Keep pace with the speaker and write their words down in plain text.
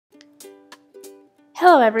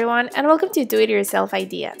Hello everyone and welcome to Do It Yourself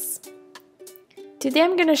Ideas. Today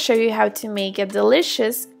I'm going to show you how to make a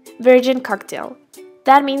delicious virgin cocktail.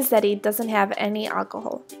 That means that it doesn't have any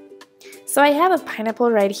alcohol. So I have a pineapple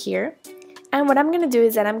right here, and what I'm going to do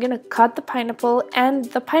is that I'm going to cut the pineapple, and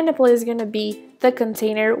the pineapple is going to be the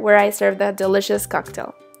container where I serve the delicious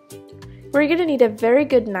cocktail. We're going to need a very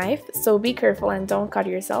good knife, so be careful and don't cut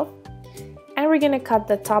yourself. And we're going to cut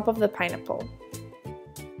the top of the pineapple.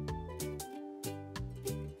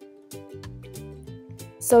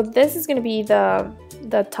 So this is going to be the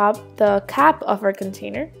cap of our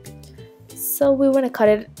container. So we want to cut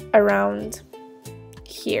it around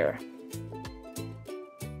here.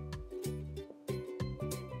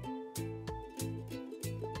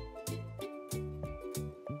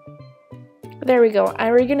 There we go,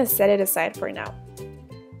 and we're going to set it aside for now.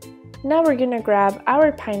 Now we're going to grab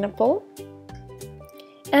our pineapple,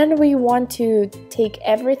 and we want to take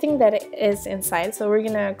everything that is inside. So we're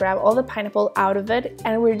going to grab all the pineapple out of it,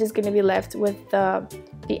 and we're just going to be left with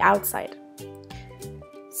the outside.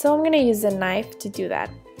 So I'm going to use a knife to do that.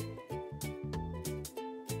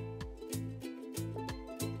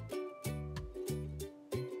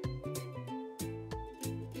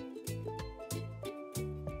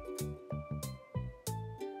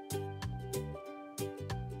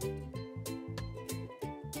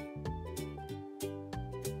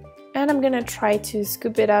 And I'm gonna try to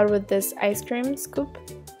scoop it out with this ice cream scoop.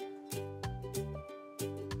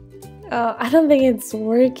 I don't think it's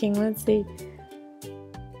working. Let's see.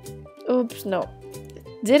 Oops, no,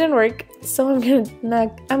 didn't work. So I'm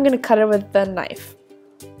gonna cut it with the knife.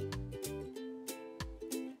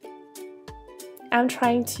 I'm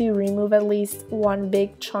trying to remove at least one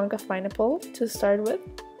big chunk of pineapple to start with.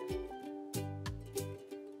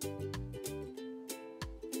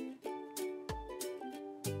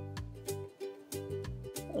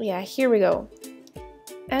 Yeah, here we go.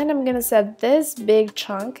 And I'm gonna set this big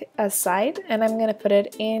chunk aside, and I'm gonna put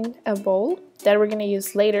it in a bowl that we're gonna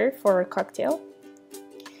use later for our cocktail.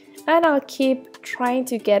 And I'll keep trying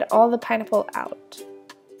to get all the pineapple out.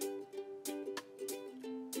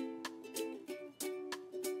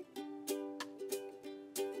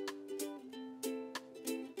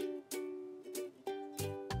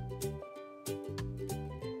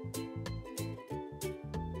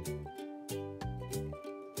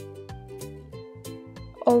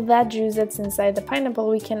 All that juice that's inside the pineapple,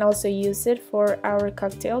 we can also use it for our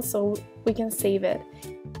cocktail, so we can save it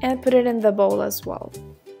and put it in the bowl as well.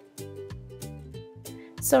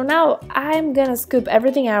 So now I'm gonna scoop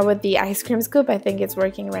everything out with the ice cream scoop. I think it's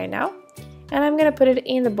working right now. And I'm gonna put it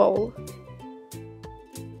in the bowl.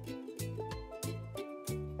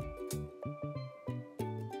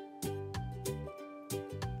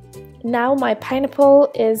 Now my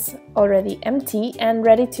pineapple is already empty and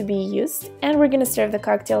ready to be used, and we're gonna serve the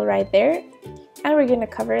cocktail right there, and we're gonna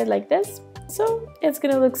cover it like this, so it's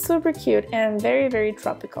gonna look super cute and very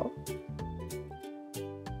tropical.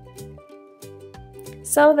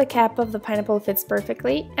 So the cap of the pineapple fits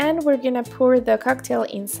perfectly, and we're gonna pour the cocktail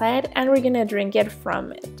inside and we're gonna drink it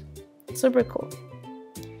from it. Super cool.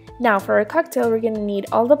 Now for our cocktail, we're gonna need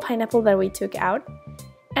all the pineapple that we took out.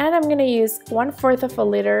 And I'm gonna use 1/4 of a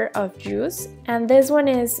liter of juice, and this one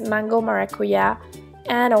is mango maracuya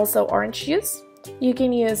and also orange juice. You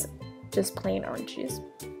can use just plain orange juice.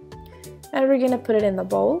 And we're gonna put it in the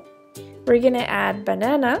bowl. We're gonna add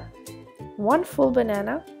banana, 1 full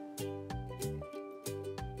banana.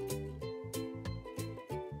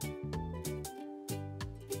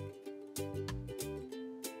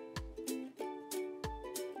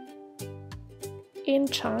 In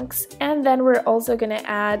chunks, and then we're also gonna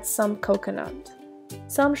add some coconut,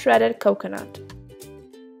 some shredded coconut,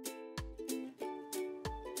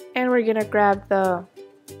 and we're gonna grab the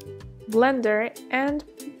blender and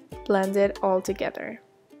blend it all together.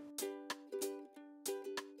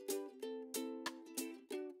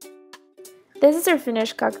 This is our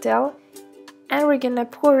finished cocktail, and we're gonna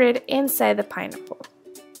pour it inside the pineapple.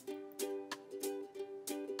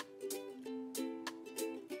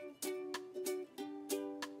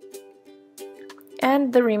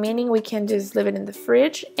 And the remaining we can just leave it in the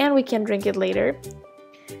fridge and we can drink it later.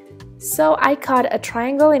 So I cut a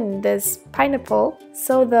triangle in this pineapple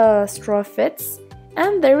so the straw fits,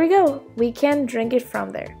 and there we go, we can drink it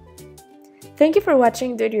from there. Thank you for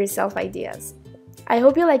watching Do It Yourself Ideas. I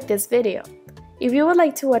hope you liked this video. If you would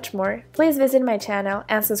like to watch more, please visit my channel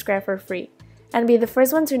and subscribe for free, and be the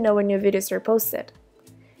first one to know when new videos are posted.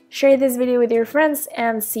 Share this video with your friends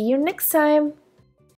and see you next time!